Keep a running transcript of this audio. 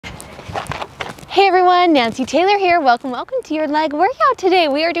Hey everyone, Nancy Taylor here. Welcome to your leg workout today.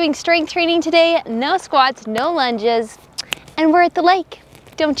 We are doing strength training today. No squats, no lunges, and we're at the lake.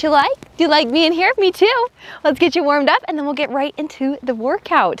 Don't you like? Do you like being here? Me too. Let's get you warmed up and then we'll get right into the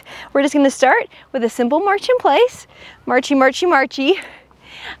workout. We're just gonna start with a simple march in place. Marchy, marchy, marchy.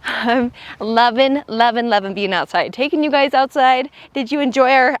 I'm loving being outside. Taking you guys outside. Did you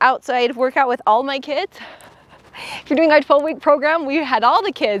enjoy our outside workout with all my kids? If you're doing our 12-week program, we had all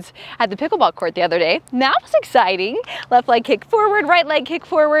the kids at the pickleball court the other day. That was exciting. Left leg kick forward, right leg kick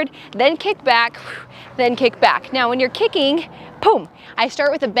forward, then kick back, then kick back. Now when you're kicking, boom, I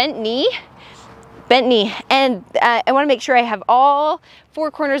start with a bent knee, and I want to make sure I have all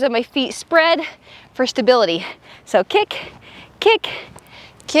four corners of my feet spread for stability. So kick, kick,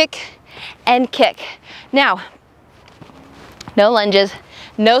 kick, and kick. Now, no lunges,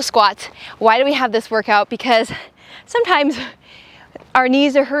 no squats. Why do we have this workout? Because sometimes our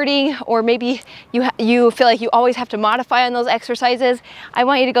knees are hurting, or maybe you feel like you always have to modify on those exercises. I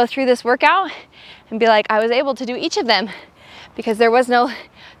want you to go through this workout and be like, I was able to do each of them because there was no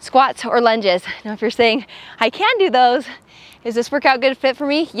squats or lunges. Now, if you're saying, I can do those, is this workout good fit for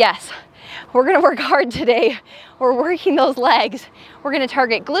me? Yes. We're gonna work hard today. We're working those legs. We're gonna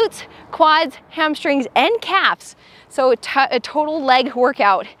target glutes, quads, hamstrings, and calves. So a total leg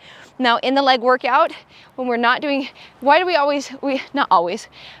workout. Now in the leg workout, when we're not doing, why do not always,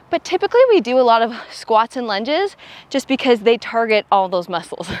 but typically we do a lot of squats and lunges just because they target all those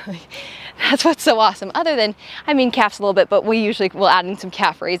muscles. That's what's so awesome. Other than, I mean, calves a little bit, but we usually will add in some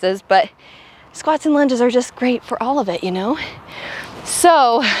calf raises, but squats and lunges are just great for all of it, you know?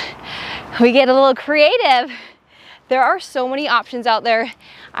 So we get a little creative. There are so many options out there.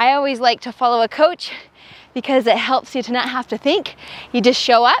 I always like to follow a coach because it helps you to not have to think. You just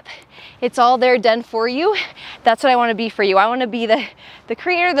show up. It's all there done for you. That's what I want to be for you. I want to be the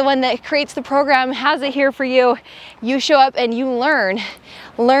creator, the one that creates the program, has it here for you. You show up and you learn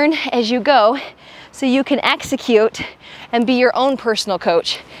as you go so you can execute and be your own personal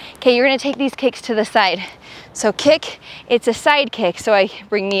coach. Okay, you're going to take these kicks to the side. So kick, it's a side kick. So I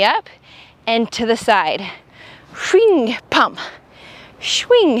bring me up and to the side. Swing, pump.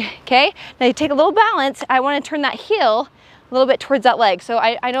 Swing, okay? Now you take a little balance. I want to turn that heel a little bit towards that leg. So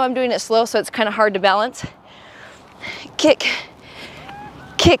I know I'm doing it slow, so it's kind of hard to balance. Kick,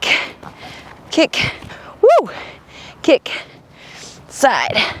 kick, kick, woo! Kick,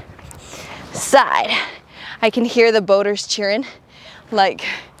 side, side. I can hear the boaters cheering. Like,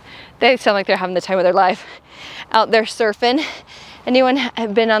 they sound like they're having the time of their life. Out there surfing. Anyone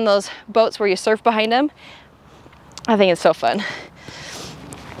have been on those boats where you surf behind them? I think it's so fun.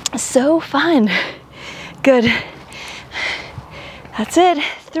 So fun. Good. That's it.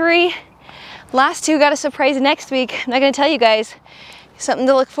 3. Last 2 got a surprise next week. I'm not gonna tell you guys. Something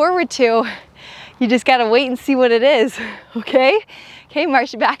to look forward to. You just gotta wait and see what it is, okay? Okay,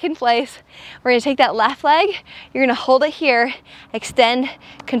 march it back in place. We're gonna take that left leg. You're gonna hold it here, extend,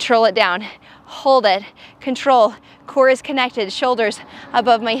 control it down. Hold it, control. Core is connected, shoulders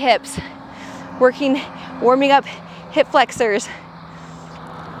above my hips. Warming up hip flexors.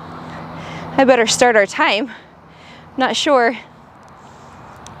 I better start our time. Not sure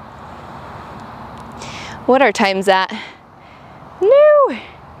what our time's at. No.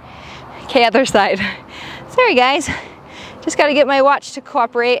 Okay, other side. Sorry guys. Just gotta get my watch to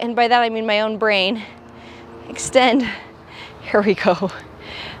cooperate, and by that I mean my own brain. Extend. Here we go.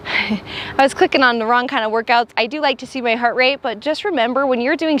 I was clicking on the wrong kind of workouts. I do like to see my heart rate, but just remember, when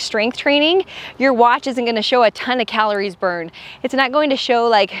you're doing strength training, your watch isn't gonna show a ton of calories burned. It's not going to show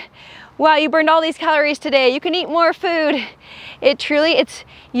like, wow, you burned all these calories today, you can eat more food.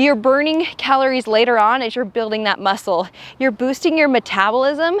 You're burning calories later on as you're building that muscle. You're boosting your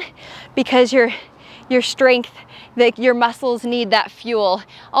metabolism because your strength, your muscles need that fuel.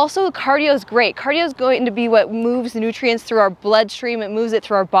 Also, cardio is great. Cardio is going to be what moves nutrients through our bloodstream. It moves it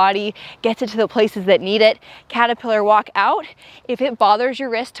through our body, gets it to the places that need it. Caterpillar walk out. If it bothers your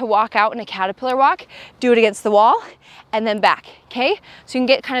wrist to walk out in a caterpillar walk, do it against the wall and then back, okay? So you can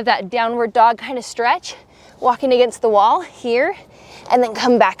get kind of that downward dog kind of stretch, walking against the wall here, and then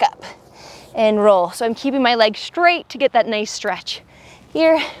come back up and roll. So I'm keeping my leg straight to get that nice stretch.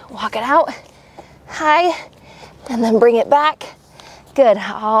 Here, walk it out, high, and then bring it back. Good,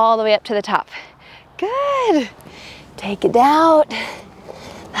 all the way up to the top. Good. Take it out.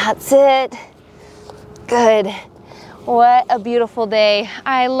 That's it. Good. What a beautiful day.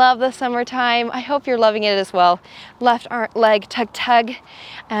 I love the summertime. I hope you're loving it as well. Left leg tug tug.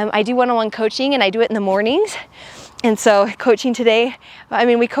 I do one-on-one coaching and I do it in the mornings. And so coaching today, I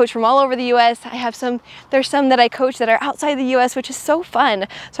mean, we coach from all over the US. There's some that I coach that are outside the US, which is so fun.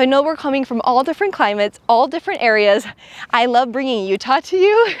 So I know we're coming from all different climates, all different areas. I love bringing Utah to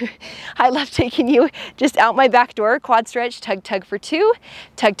you. I love taking you just out my back door, quad stretch, tug, tug for 2,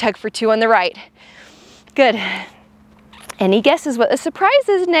 tug, tug for 2 on the right. Good. Any guesses what the surprise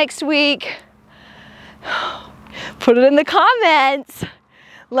is next week? Put it in the comments.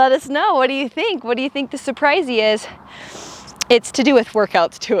 Let us know. What do you think? What do you think the surprisey is? It's to do with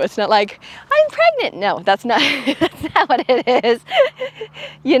workouts too. It's not like, I'm pregnant. No, that's not what it is.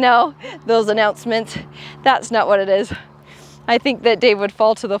 You know, those announcements, that's not what it is. I think that Dave would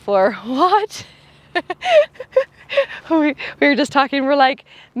fall to the floor. What? we were just talking, we're like,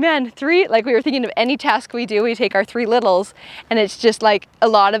 man, we were thinking of any task we do, we take our 3 littles, and it's just like a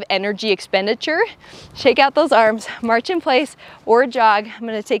lot of energy expenditure. Shake out those arms, march in place, or jog. I'm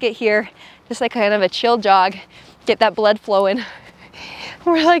gonna take it here, just like kind of a chill jog, get that blood flowing.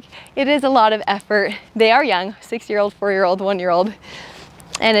 We're like, it is a lot of effort. They are young, 6-year-old, 4-year-old, 1-year-old.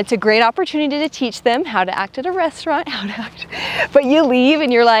 And it's a great opportunity to teach them how to act at a restaurant, but you leave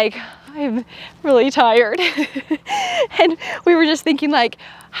and you're like, I'm really tired. And we were just thinking like,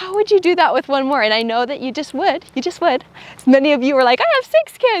 how would you do that with 1 more? And I know that you just would. Many of you were like, I have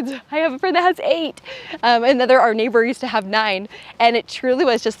 6 kids. I have a friend that has 8. Our neighbor used to have 9. And it truly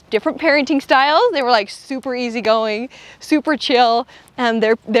was just different parenting styles. They were like super easygoing, super chill. And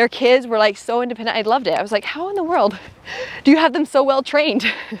their kids were like so independent. I loved it. I was like, how in the world do you have them so well trained?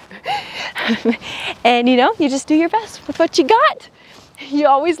 And you know, you just do your best with what you got. You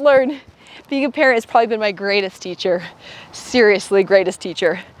always learn. Being a parent has probably been my greatest teacher. Seriously, greatest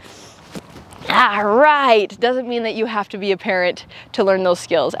teacher. All right. Doesn't mean that you have to be a parent to learn those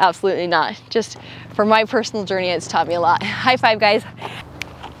skills. Absolutely not. Just for my personal journey, it's taught me a lot. High five, guys.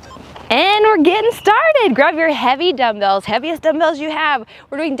 And we're getting started. Grab your heavy dumbbells, heaviest dumbbells you have.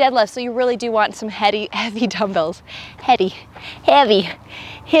 We're doing deadlifts, so you really do want some heavy dumbbells. Heavy.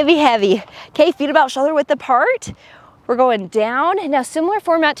 Okay, feet about shoulder width apart. We're going down. Now, similar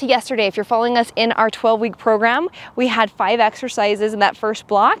format to yesterday. If you're following us in our 12-week program, we had 5 exercises in that first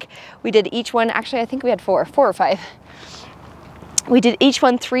block. We did each one, actually, I think we had 4 or 5. We did each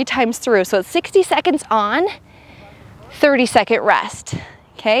one 3 times through. So it's 60 seconds on, 30-second rest.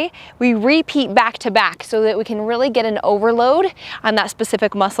 Okay, we repeat back to back so that we can really get an overload on that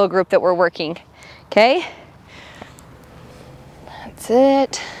specific muscle group that we're working. Okay, that's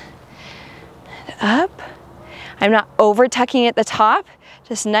it. Up. I'm not over tucking at the top,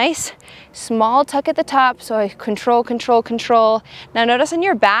 just nice small tuck at the top, so I control. Now notice on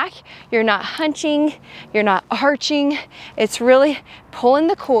your back, you're not hunching, you're not arching, it's really pulling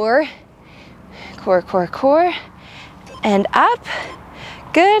the core, and up,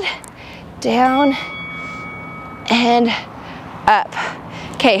 good, down, and up.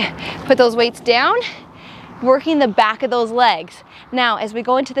 Okay, put those weights down, working the back of those legs. Now, as we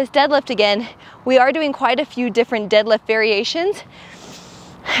go into this deadlift again, we are doing quite a few different deadlift variations.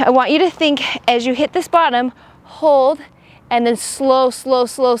 I want you to think as you hit this bottom, hold, and then slow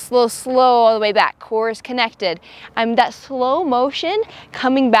all the way back. Core is connected. I'm that slow motion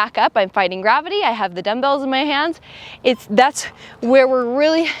coming back up. I'm fighting gravity. I have the dumbbells in my hands. That's where we're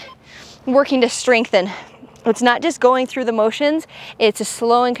really working to strengthen. It's not just going through the motions. It's a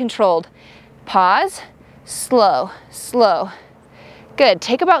slow and controlled. Pause, slow. Good,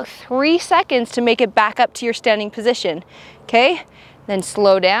 take about 3 seconds to make it back up to your standing position. Okay, then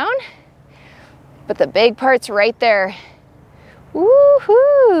slow down, but the big part's right there.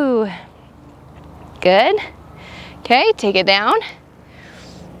 Woohoo! Good. Okay, take it down.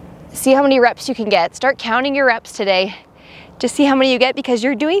 See how many reps you can get. Start counting your reps today. Just see how many you get because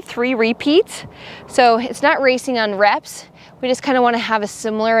you're doing 3 repeats. So it's not racing on reps. We just kind of want to have a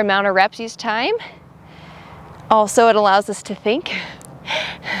similar amount of reps each time. Also, it allows us to think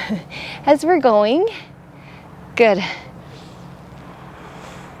as we're going. Good.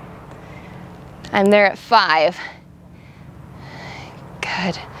 I'm there at 5.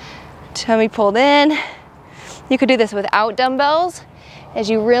 Good. Tummy pulled in. You could do this without dumbbells as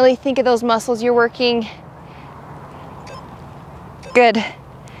you really think of those muscles you're working. Good.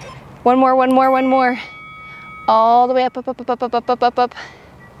 One more. All the way up.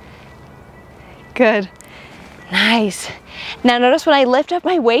 Good. Nice. Now notice when I lift up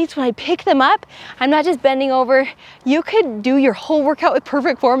my weights, when I pick them up, I'm not just bending over. You could do your whole workout with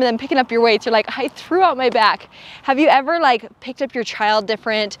perfect form and then picking up your weights. You're like, I threw out my back. Have you ever like picked up your child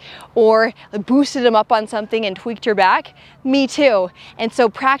different or boosted them up on something and tweaked your back? Me too. And so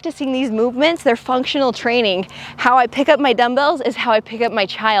practicing these movements, they're functional training. How I pick up my dumbbells is how I pick up my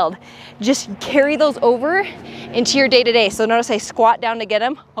child. Just carry those over into your day-to-day. So notice I squat down to get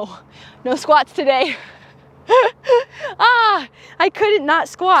them. Oh, no squats today. I couldn't not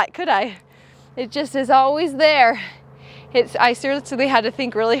squat, could I? It just is always there. I seriously had to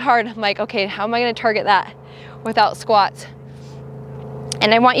think really hard. I'm like, okay, how am I going to target that without squats?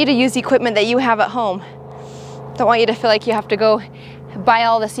 And I want you to use equipment that you have at home. Don't want you to feel like you have to go buy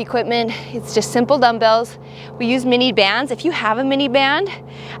all this equipment. It's just simple dumbbells. We use mini bands. If you have a mini band,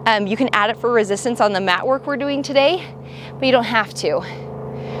 you can add it for resistance on the mat work we're doing today, but you don't have to.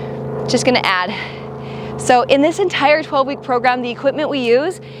 Just going to add. So in this entire 12-week program, the equipment we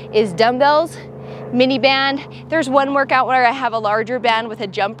use is dumbbells, mini band. There's one workout where I have a larger band with a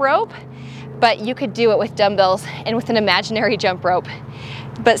jump rope, but you could do it with dumbbells and with an imaginary jump rope.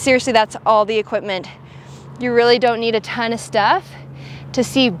 But seriously, that's all the equipment. You really don't need a ton of stuff to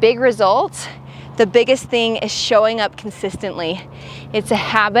see big results. The biggest thing is showing up consistently. It's a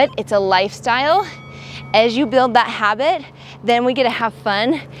habit, it's a lifestyle. As you build that habit, then we get to have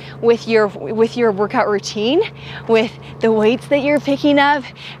fun with your workout routine, with the weights that you're picking up.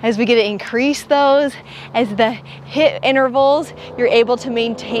 As we get to increase those, as the hit intervals, you're able to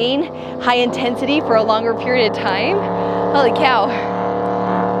maintain high intensity for a longer period of time. Holy cow.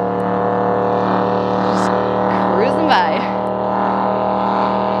 Just cruising by.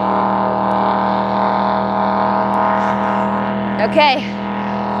 Okay,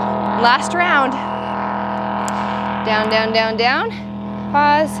 last round. Down, down, down, down.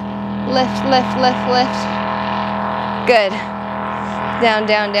 Pause. Lift, lift, lift, lift. Good. Down,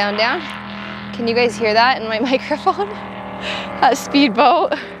 down, down, down. Can you guys hear that in my microphone? A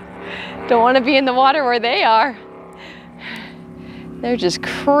speedboat. Don't want to be in the water where they are. They're just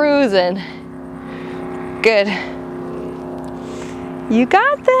cruising. Good. You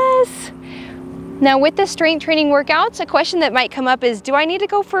got this. Now with the strength training workouts, a question that might come up is, do I need to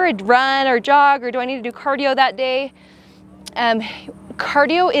go for a run or jog, or do I need to do cardio that day?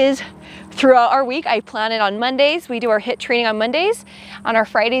 Cardio is throughout our week. I plan it on Mondays. We do our HIIT training on Mondays. On our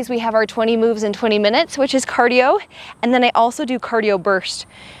Fridays, we have our 20 moves in 20 minutes, which is cardio. And then I also do cardio burst.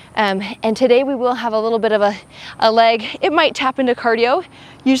 And today we will have a little bit of a leg. It might tap into cardio.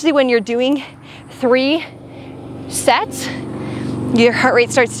 Usually when you're doing 3 sets, your heart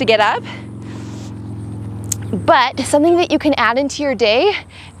rate starts to get up. But something that you can add into your day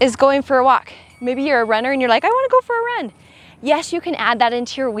is going for a walk. Maybe you're a runner and you're like, I want to go for a run. Yes, you can add that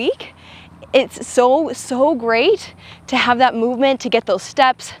into your week. It's so great to have that movement, to get those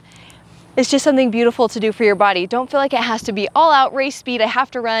steps. It's just something beautiful to do for your body. Don't feel like it has to be all out race speed. I have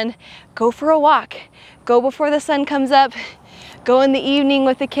to run. Go for a walk. Go before the sun comes up. Go in the evening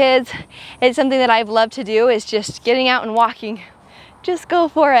with the kids. It's something that I've loved to do, is just getting out and walking. Just go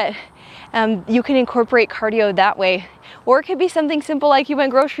for it. You can incorporate cardio that way. Or it could be something simple like you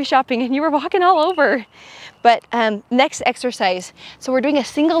went grocery shopping and you were walking all over. But next exercise, so we're doing a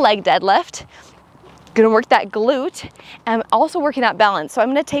single leg deadlift. Gonna work that glute. Also working that balance. So I'm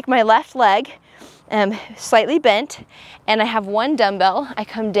gonna take my left leg, slightly bent, and I have one dumbbell. I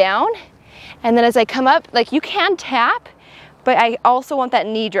come down, and then as I come up, like you can tap, but I also want that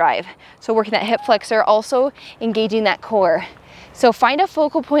knee drive. So working that hip flexor, also engaging that core. So find a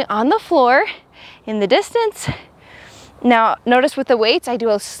focal point on the floor in the distance. Now notice with the weights, I do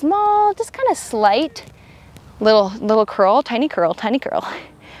a small, just kind of slight little curl, tiny curl, tiny curl.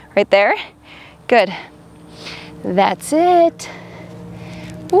 Right there. Good. That's it.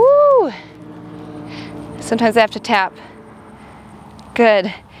 Woo! Sometimes I have to tap.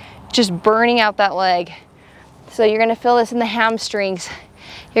 Good. Just burning out that leg. So you're gonna feel this in the hamstrings.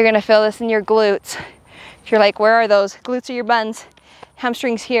 You're gonna feel this in your glutes. If you're like, where are those? Glutes are your buns.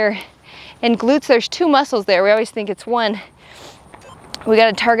 Hamstrings here. And glutes, there's 2 muscles there. We always think it's one. We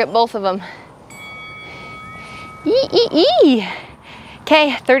gotta target both of them.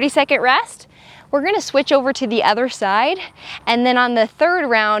 Okay, 30-second rest. We're gonna switch over to the other side, and then on the 3rd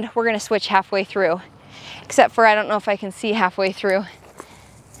round, we're gonna switch halfway through. Except for, I don't know if I can see halfway through.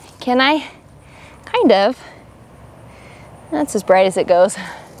 Can I? Kind of. That's as bright as it goes.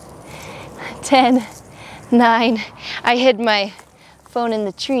 10, 9. I hid my phone in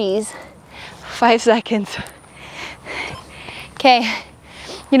the trees. 5 seconds. Okay,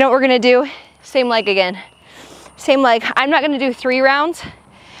 you know what we're gonna do? Same leg again. Same leg. I'm not gonna do 3 rounds.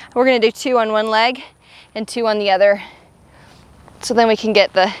 We're gonna do 2 on one leg. and 2 on the other. So then we can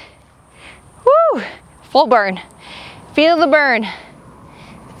get the full burn. Feel the burn.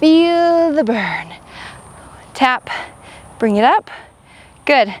 Feel the burn. Tap, bring it up.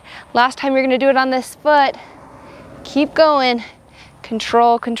 Good. Last time you're gonna do it on this foot. Keep going.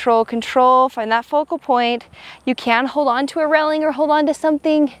 Control, control, control. Find that focal point. You can hold on to a railing or hold on to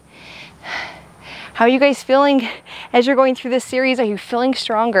something. How are you guys feeling as you're going through this series? Are you feeling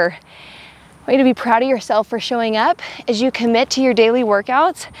stronger? I want you to be proud of yourself for showing up as you commit to your daily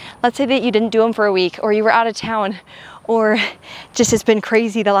workouts. Let's say that you didn't do them for a week, or you were out of town, or just it's been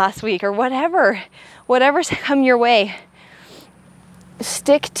crazy the last week, or whatever's come your way.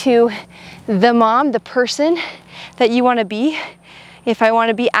 Stick to the mom, the person that you want to be. If I want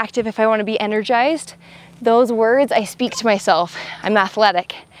to be active, if I want to be energized, those words I speak to myself. I'm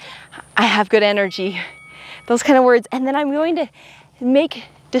athletic. I have good energy. Those kind of words. And then I'm going to make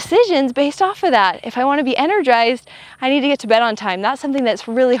decisions based off of that. If I want to be energized, I need to get to bed on time. That's something that's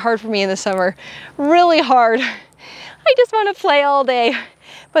really hard for me in the summer. Really hard. I just want to play all day.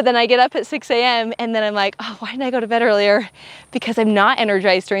 But then I get up at 6 a.m. and then I'm like, oh, why didn't I go to bed earlier? Because I'm not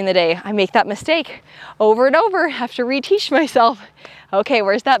energized during the day. I make that mistake over and over. I have to reteach myself. Okay,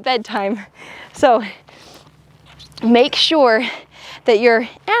 where's that bedtime? So make sure that you're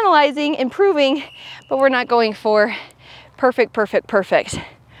analyzing, improving, but we're not going for perfect, perfect, perfect.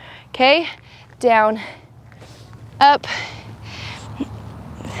 Okay, down, up.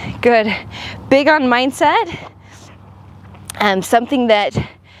 Good. Big on mindset. Something that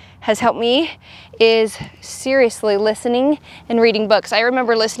has helped me is seriously listening and reading books. I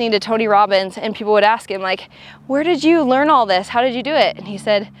remember listening to Tony Robbins, and people would ask him, like, where did you learn all this? How did you do it? And he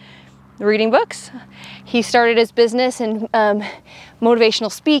said, reading books. He started his business in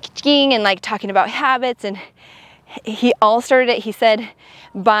motivational speaking and like talking about habits, and he all started it, he said,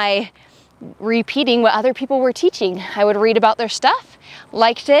 by repeating what other people were teaching. I would read about their stuff,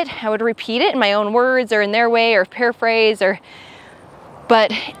 liked it, I would repeat it in my own words or in their way or paraphrase,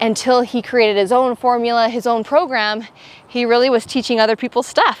 but until he created his own formula, his own program, he really was teaching other people's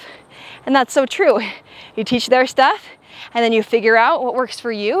stuff. And that's so true. You teach their stuff, and then you figure out what works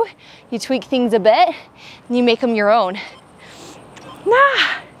for you, you tweak things a bit, and you make them your own.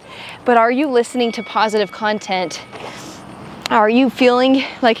 But are you listening to positive content? Are you feeling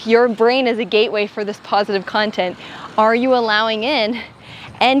like your brain is a gateway for this positive content? Are you allowing in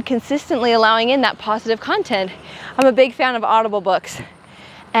and consistently allowing in that positive content? I'm a big fan of Audible books,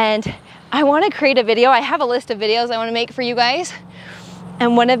 and I want to create a video. I have a list of videos I want to make for you guys,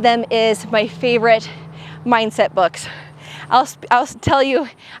 and one of them is my favorite mindset books. I'll tell you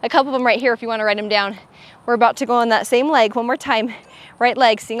a couple of them right here if you want to write them down. We're about to go on that same leg one more time. Right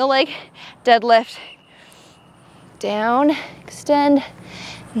leg, single leg, deadlift, down, extend,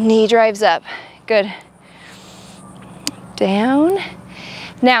 knee drives up. Good. Down.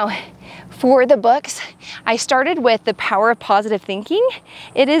 Now, for the books, I started with The Power of Positive Thinking.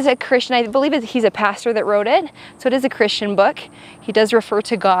 It is a Christian, I believe he's a pastor that wrote it, so it is a Christian book. He does refer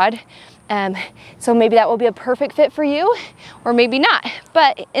to God. So maybe that will be a perfect fit for you, or maybe not.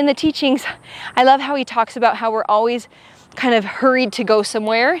 But in the teachings, I love how he talks about how we're always kind of hurried to go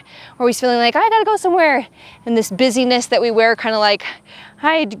somewhere. We're always feeling like, I gotta go somewhere. And this busyness that we wear, kind of like,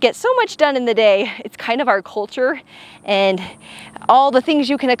 I get so much done in the day. It's kind of our culture and all the things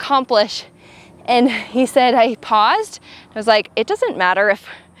you can accomplish. And he said, I paused. I was like, it doesn't matter if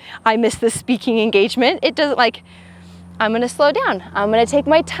I miss this speaking engagement. It doesn't, like, I'm gonna slow down. I'm gonna take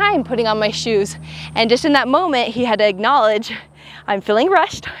my time putting on my shoes. And just in that moment, he had to acknowledge, I'm feeling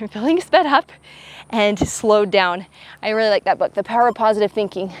rushed, I'm feeling sped up, and slowed down. I really like that book, The Power of Positive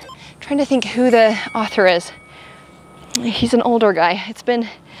Thinking. I'm trying to think who the author is. He's an older guy. I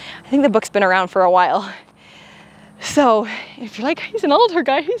think the book's been around for a while. So if you're like, he's an older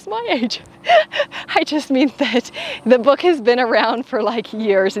guy, he's my age. I just mean that the book has been around for like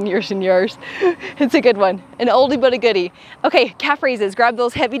years and years and years. It's a good one, an oldie but a goodie. Okay, calf raises, grab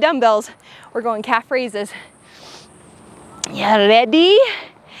those heavy dumbbells. We're going calf raises. Yeah, ready?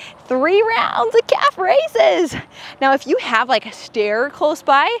 3 rounds of calf raises. Now, if you have like a stair close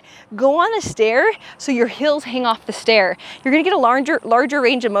by, go on a stair so your heels hang off the stair. You're gonna get a larger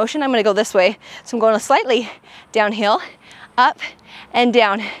range of motion. I'm gonna go this way. So I'm going slightly downhill, up and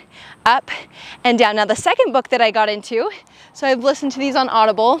down, up and down. Now, the second book that I got into, so I've listened to these on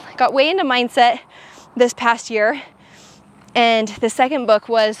Audible, got way into mindset this past year. And the second book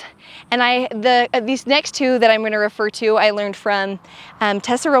was, and these next 2 that I'm going to refer to, I learned from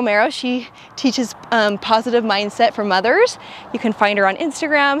Tessa Romero. She teaches positive mindset for mothers. You can find her on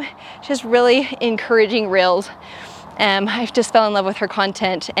Instagram. She has really encouraging reels. I just fell in love with her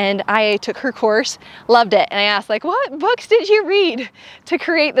content, and I took her course, loved it, and I asked, like, what books did you read to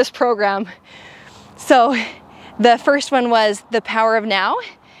create this program? So the first one was The Power of Now,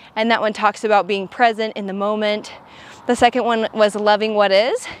 and that one talks about being present in the moment. The second one was Loving What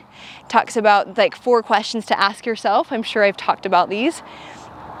Is. It talks about like 4 questions to ask yourself. I'm sure I've talked about these.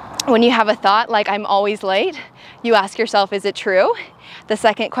 When you have a thought like I'm always late, you ask yourself, is it true? The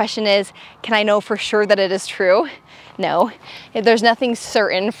second question is, can I know for sure that it is true? No, there's nothing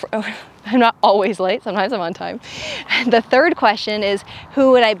certain. I'm not always late, sometimes I'm on time. The third question is,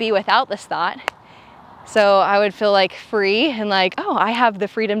 who would I be without this thought? So I would feel like free and like, oh, I have the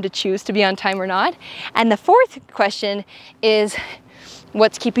freedom to choose to be on time or not. And the fourth question is,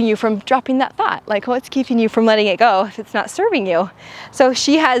 what's keeping you from dropping that thought? Like, what's keeping you from letting it go if it's not serving you? So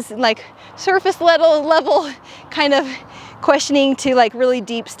she has like surface level kind of questioning to like really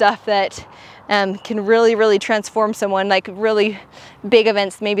deep stuff that can really transform someone, like really big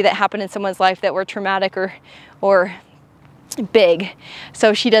events maybe that happen in someone's life that were traumatic or big.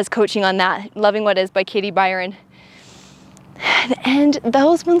 So she does coaching on that. Loving What Is by Katie Byron. And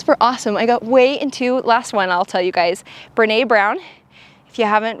those ones were awesome. I got way into last one, I'll tell you guys. Brene Brown. If you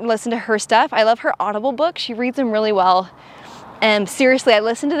haven't listened to her stuff, I love her Audible book. She reads them really well. And seriously, I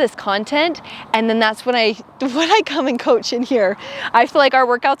listen to this content, and then that's when I come and coach in here. I feel like our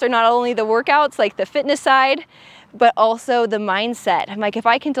workouts are not only the workouts, like the fitness side, but also the mindset. I'm like, if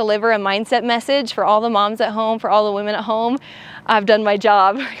I can deliver a mindset message for all the moms at home, for all the women at home, I've done my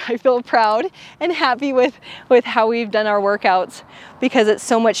job. I feel proud and happy with how we've done our workouts, because it's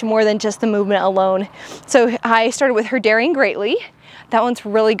so much more than just the movement alone. So I started with her Daring Greatly. That one's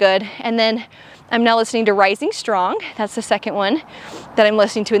really good. And then I'm now listening to Rising Strong. That's the second one that I'm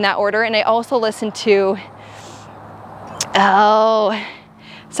listening to in that order. And I also listen to,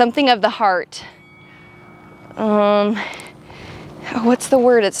 Something of the Heart. What's the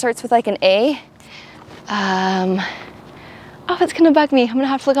word? It starts with like an A. It's gonna bug me. I'm gonna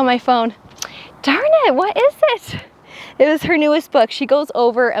have to look on my phone. Darn it, what is it? It was her newest book. She goes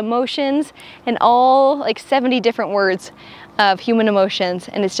over emotions and all like 70 different words of human emotions,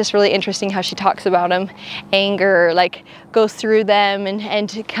 and it's just really interesting how she talks about them. Anger, like goes through them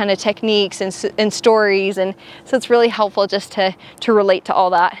and kind of techniques and stories, and so it's really helpful just to relate to all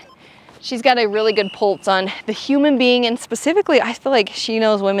that. She's got a really good pulse on the human being, and specifically I feel like she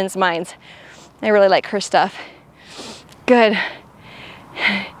knows women's minds. I really like her stuff. Good.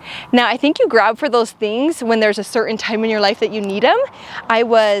 Now I think you grab for those things when there's a certain time in your life that you need them.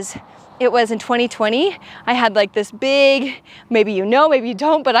 It was in 2020, I had like this big, maybe you know, maybe you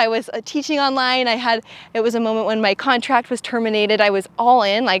don't, but I was teaching online. It was a moment when my contract was terminated. I was all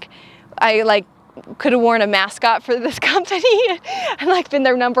in, I could have worn a mascot for this company and like been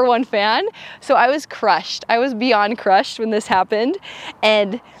their #1 fan. So I was crushed. I was beyond crushed when this happened.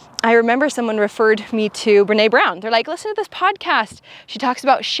 And I remember someone referred me to Brene Brown. They're like, listen to this podcast. She talks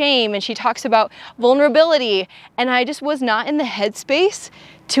about shame and she talks about vulnerability. And I just was not in the headspace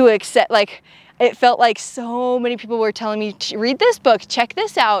to accept, like, it felt like so many people were telling me, read this book, check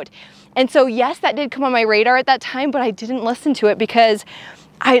this out. And so yes, that did come on my radar at that time, but I didn't listen to it because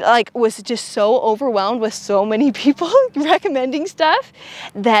I was just so overwhelmed with so many people recommending stuff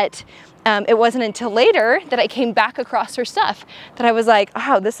that it wasn't until later that I came back across her stuff that I was like,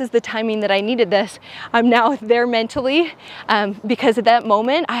 oh, this is the timing that I needed this. I'm now there mentally, because at that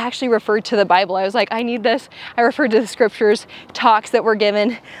moment I actually referred to the Bible. I was like, I need this. I referred to the scriptures, talks that were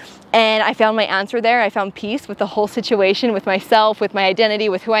given, and I found my answer there. I found peace with the whole situation, with myself, with my identity,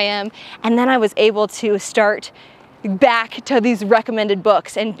 with who I am. And then I was able to start back to these recommended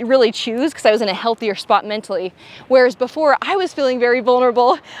books and really choose, because I was in a healthier spot mentally. Whereas before I was feeling very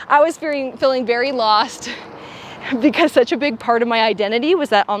vulnerable. I was feeling very lost because such a big part of my identity was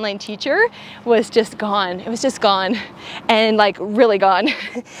that online teacher was just gone. It was just gone, and like really gone.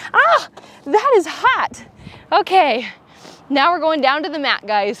 Ah, that is hot. Okay, now we're going down to the mat,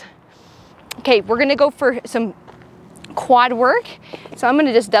 guys. Okay, we're gonna go for some quad work. So I'm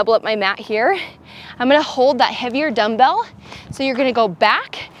gonna just double up my mat here. I'm gonna hold that heavier dumbbell. So you're gonna go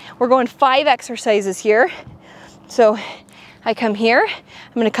back. We're going 5 exercises here. So I come here,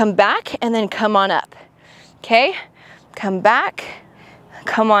 I'm gonna come back and then come on up. Okay, come back,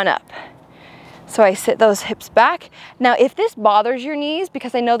 come on up. So I sit those hips back. Now, if this bothers your knees,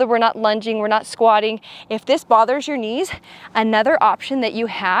 because I know that we're not lunging, we're not squatting, if this bothers your knees, another option that you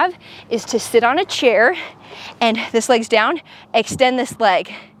have is to sit on a chair and this leg's down, extend this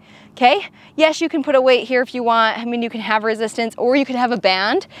leg, okay? Yes, you can put a weight here if you want. I mean, you can have resistance or you can have a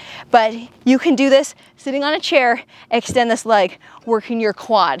band, but you can do this sitting on a chair, extend this leg, working your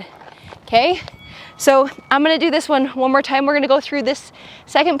quad. okay? So I'm gonna do this one more time. We're gonna go through this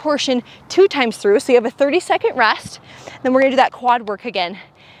second portion 2 times through. So you have a 30-second rest. Then we're gonna do that quad work again.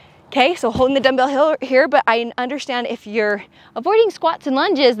 Okay, so holding the dumbbell here, but I understand if you're avoiding squats and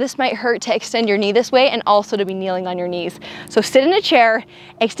lunges, this might hurt to extend your knee this way and also to be kneeling on your knees. So sit in a chair,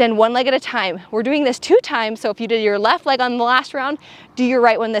 extend one leg at a time. We're doing this 2 times, so if you did your left leg on the last round, do your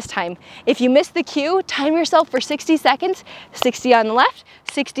right one this time. If you missed the cue, time yourself for 60 seconds, 60 on the left,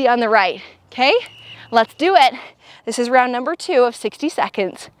 60 on the right, okay? Let's do it. This is round number 2 of 60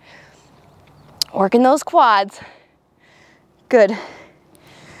 seconds. Working those quads. Good.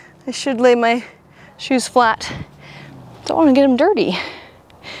 I should lay my shoes flat. Don't want to get them dirty.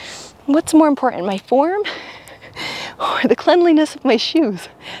 What's more important, my form or the cleanliness of my shoes?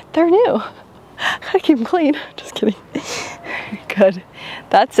 They're new. Gotta keep them clean. Just kidding. Good.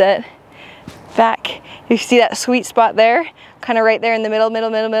 That's it. Back. You see that sweet spot there? Kind of right there in the middle,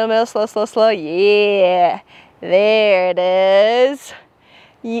 slow, slow, slow. Yeah. There it is.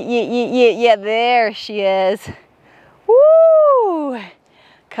 Yeah, there she is. Woo!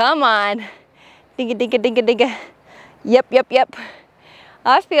 Come on. Dinga, dinga, dinga, dinga. Yep, yep, yep.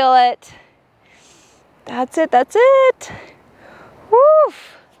 I feel it. That's it, that's it.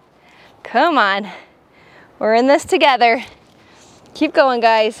 Woof. Come on. We're in this together. Keep going,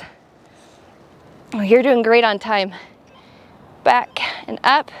 guys. Oh, you're doing great on time. Back and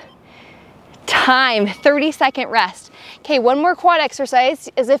up. Time, 30-second rest. Okay, one more quad exercise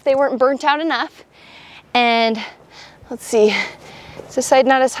as if they weren't burnt out enough. And let's see. Is this side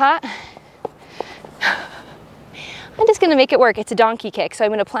not as hot? I'm just gonna make it work. It's a donkey kick. So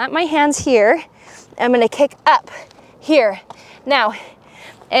I'm gonna plant my hands here. I'm gonna kick up here. Now,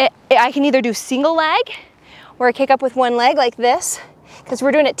 I can either do single leg or I kick up with one leg like this, because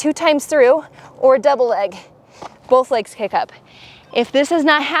we're doing it 2 times through, or double leg. Both legs kick up. If this is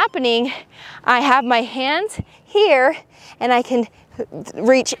not happening, I have my hands here and I can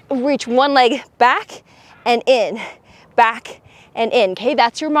reach one leg back and in, back and in, okay?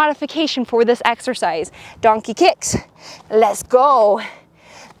 That's your modification for this exercise. Donkey kicks, let's go.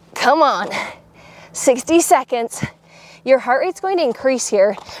 Come on, 60 seconds. Your heart rate's going to increase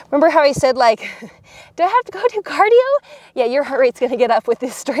here. Remember how I said, like, do I have to go do cardio? Yeah, your heart rate's gonna get up with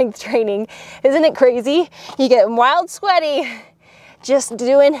this strength training. Isn't it crazy? You get wild sweaty just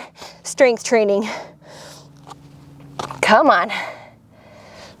doing strength training. Come on.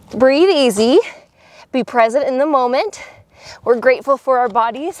 Breathe easy. Be present in the moment. We're grateful for our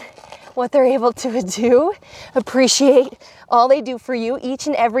bodies, what they're able to do. Appreciate all they do for you each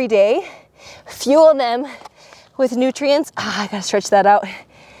and every day. Fuel them with nutrients. I gotta stretch that out.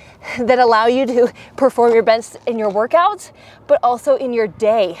 That allow you to perform your best in your workouts, but also in your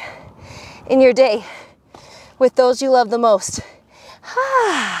day. In your day with those you love the most.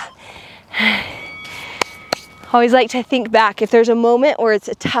 Always like to think back if there's a moment where it's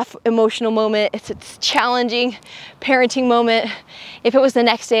a tough emotional moment, it's a challenging parenting moment. If it was the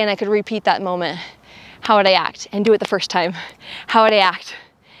next day and I could repeat that moment, how would I act? And do it the first time. How would I act?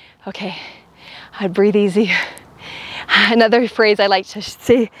 Okay, I'd breathe easy. Another phrase I like to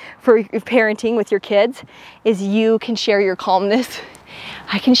say for parenting with your kids is you can share your calmness.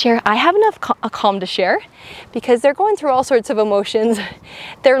 I can share, I have enough calm to share because they're going through all sorts of emotions.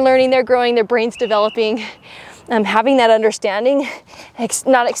 They're learning, they're growing, their brain's developing. Having that understanding,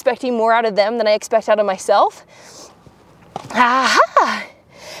 not expecting more out of them than I expect out of myself. Aha!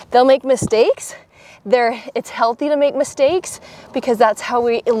 They'll make mistakes. It's healthy to make mistakes because that's how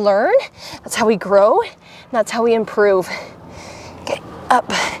we learn, that's how we grow, and that's how we improve. Okay,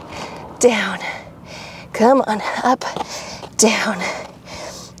 up, down. Come on, up, down.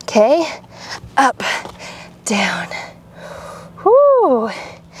 Okay, up, down. Whoo!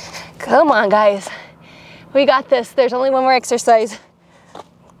 Come on, guys. We got this. There's only one more exercise.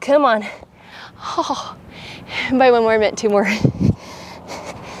 Come on. Oh, by one more, I meant 2 more.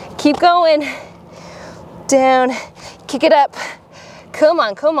 Keep going. Down. Kick it up. Come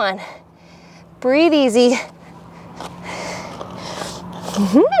on, come on. Breathe easy.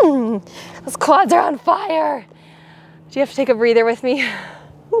 Those quads are on fire. Do you have to take a breather with me?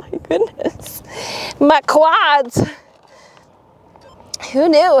 Oh my goodness. My quads. Who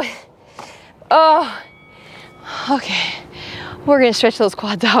knew? Oh. Okay, we're gonna stretch those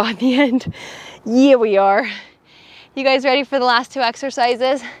quads out at the end. Yeah, we are. You guys ready for the last 2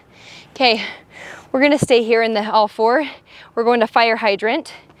 exercises? Okay, we're gonna stay here in the all 4. We're going to fire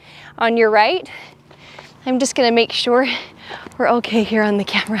hydrant on your right. I'm just gonna make sure we're okay here on the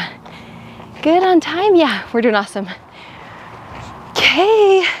camera. Good on time? Yeah, we're doing awesome.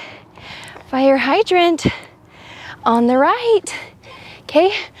 Okay, fire hydrant on the right.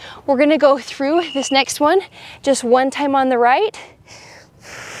 Okay, we're gonna go through this next one, just one time on the right.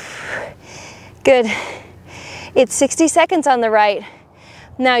 Good. It's 60 seconds on the right.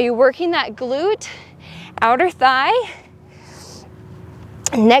 Now you're working that glute, outer thigh.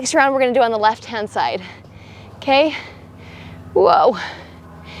 Next round we're gonna do on the left-hand side. Okay, whoa.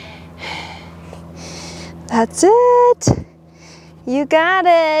 That's it. You got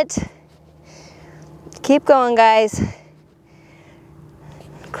it. Keep going, guys.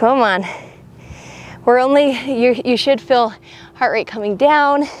 Come on. You should feel heart rate coming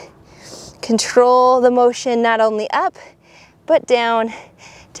down. Control the motion not only up, but down.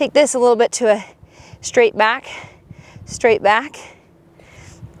 Take this a little bit to a straight back, straight back.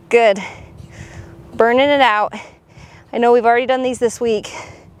 Good. Burning it out. I know we've already done these this week.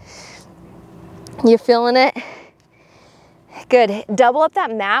 You feeling it? Good. Double up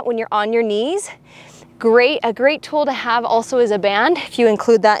that mat when you're on your knees. A great tool to have also is a band, if you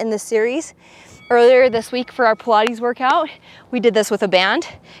include that in this series. Earlier this week for our Pilates workout, we did this with a band.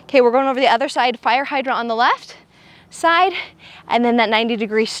 Okay, we're going over the other side, fire hydrant on the left side, and then that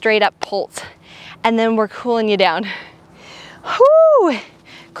 90-degree straight up pulse. And then we're cooling you down. Whoo!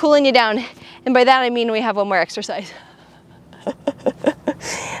 Cooling you down. And by that I mean we have one more exercise.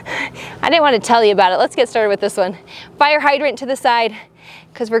 I didn't want to tell you about it. Let's get started with this one. Fire hydrant to the side,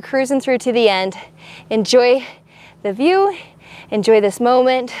 because we're cruising through to the end. Enjoy the view, enjoy this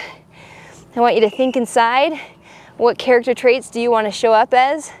moment. I want you to think inside, what character traits do you want to show up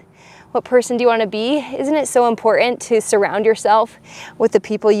as? What person do you want to be? Isn't it so important to surround yourself with the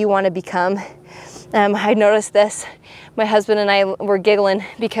people you want to become? I noticed this. My husband and I were giggling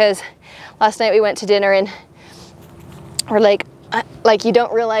because last night we went to dinner and we're like you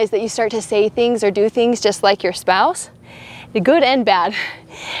don't realize that you start to say things or do things just like your spouse, good and bad,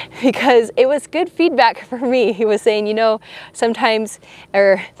 because it was good feedback for me. He was saying, you know, sometimes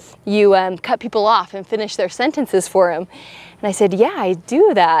you cut people off and finish their sentences for them. And I said, yeah, I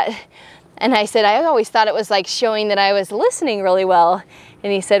do that. And I said, I always thought it was like showing that I was listening really well.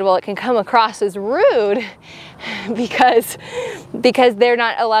 And he said, well, it can come across as rude because they're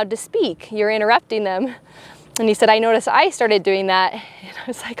not allowed to speak. You're interrupting them. And he said, I noticed I started doing that. And I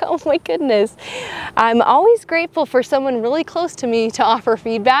was like, oh my goodness. I'm always grateful for someone really close to me to offer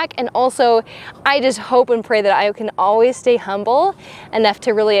feedback. And also, I just hope and pray that I can always stay humble enough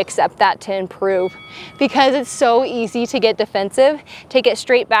to really accept that to improve. Because it's so easy to get defensive. Take it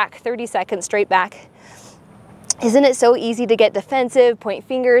straight back, 30 seconds straight back. Isn't it so easy to get defensive, point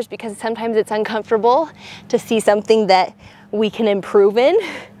fingers, because sometimes it's uncomfortable to see something that we can improve in.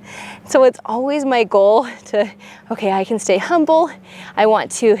 So it's always my goal to, okay, I can stay humble. I want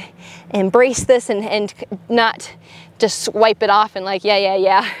to embrace this and not just swipe it off and like,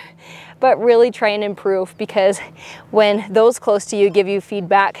 yeah, but really try and improve, because when those close to you give you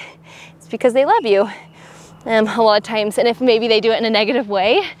feedback, it's because they love you. A lot of times, and if maybe they do it in a negative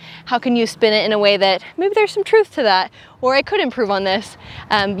way, how can you spin it in a way that maybe there's some truth to that, or I could improve on this.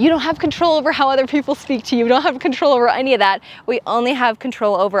 You don't have control over how other people speak to you. You don't have control over any of that. We only have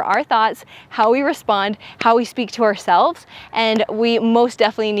control over our thoughts, how we respond, how we speak to ourselves, and we most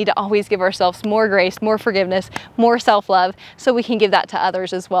definitely need to always give ourselves more grace, more forgiveness, more self-love, so we can give that to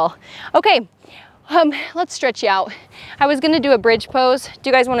others as well. Okay. Let's stretch you out. I was gonna do a bridge pose. Do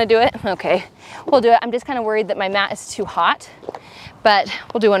you guys wanna do it? Okay, we'll do it. I'm just kind of worried that my mat is too hot, but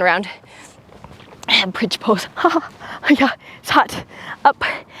we'll do one round. Bridge pose. Yeah, it's hot. Up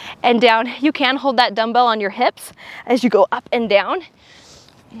and down. You can hold that dumbbell on your hips as you go up and down.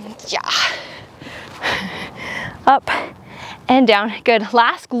 Yeah. Up and down. Good.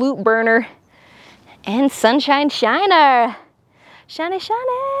 Last glute burner and sunshine shiner. Shiny,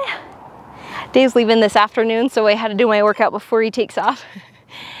 shiny. Dave's leaving this afternoon, so I had to do my workout before he takes off.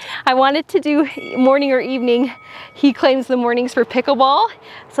 I wanted to do morning or evening. He claims the mornings for pickleball,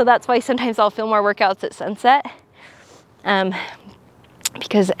 so that's why sometimes I'll film our workouts at sunset,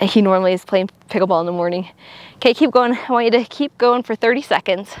 because he normally is playing pickleball in the morning. Okay, keep going. I want you to keep going for 30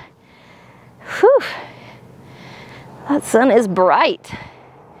 seconds. Whew. That sun is bright.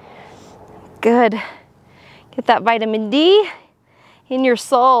 Good. Get that vitamin D in your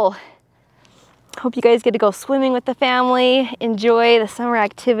soul. Hope you guys get to go swimming with the family, enjoy the summer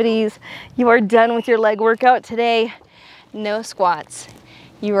activities. You are done with your leg workout today. No squats.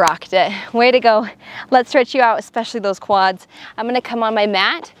 You rocked it. Way to go. Let's stretch you out, especially those quads. I'm gonna come on my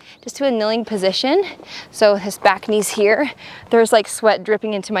mat, just to a kneeling position. So his back knee's here. There's like sweat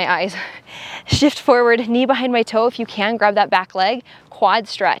dripping into my eyes. Shift forward, knee behind my toe if you can. Grab that back leg. Quad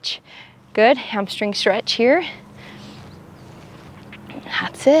stretch. Good, hamstring stretch here.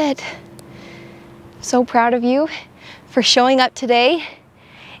 That's it. So proud of you for showing up today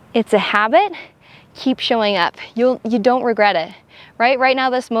It's a habit. Keep showing up. You don't regret it, right? Right now,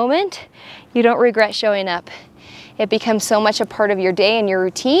 this moment, you don't regret showing up. It becomes so much a part of your day and your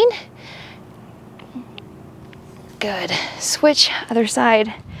routine. Good. Switch, other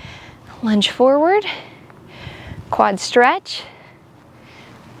side. Lunge forward. Quad stretch.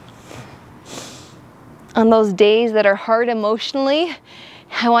 On those days that are hard emotionally,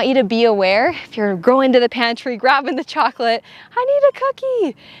 I want you to be aware. If you're going to the pantry, grabbing the chocolate, I need a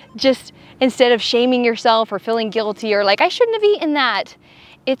cookie. Just instead of shaming yourself or feeling guilty or like, I shouldn't have eaten that.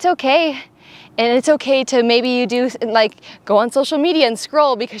 It's okay. And it's okay to maybe you do like go on social media and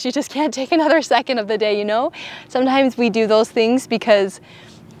scroll because you just can't take another second of the day, you know? Sometimes we do those things because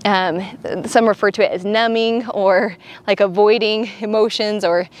some refer to it as numbing or like avoiding emotions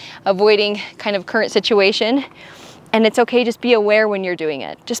or avoiding kind of current situation. And it's okay, just be aware when you're doing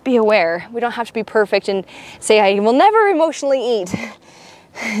it. Just be aware. We don't have to be perfect and say, I will never emotionally eat.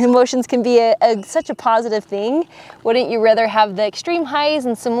 Emotions can be such a positive thing. Wouldn't you rather have the extreme highs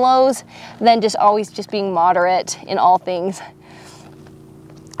and some lows than just always just being moderate in all things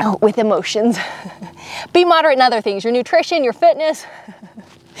with emotions? Be moderate in other things, your nutrition, your fitness.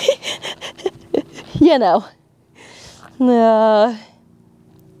 You know.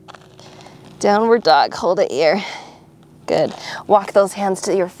 Downward dog, hold it here. Good. Walk those hands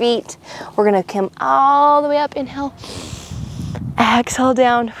to your feet. We're gonna come all the way up, inhale. Exhale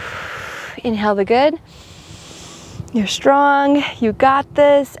down. Inhale the good. You're strong, you got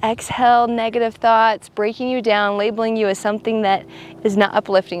this. Exhale negative thoughts, breaking you down, labeling you as something that is not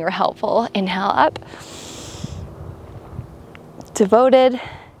uplifting or helpful. Inhale up. Devoted.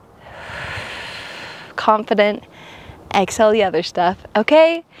 Confident. Exhale the other stuff.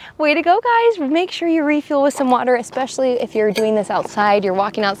 Okay, way to go, guys. Make sure you refuel with some water, especially if you're doing this outside, you're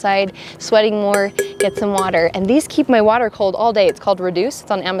walking outside, sweating more, get some water. And these keep my water cold all day. It's called Reduce,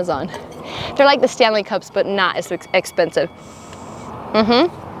 it's on Amazon. They're like the Stanley Cups, but not as expensive.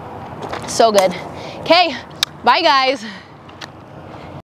 So good. Okay, bye guys.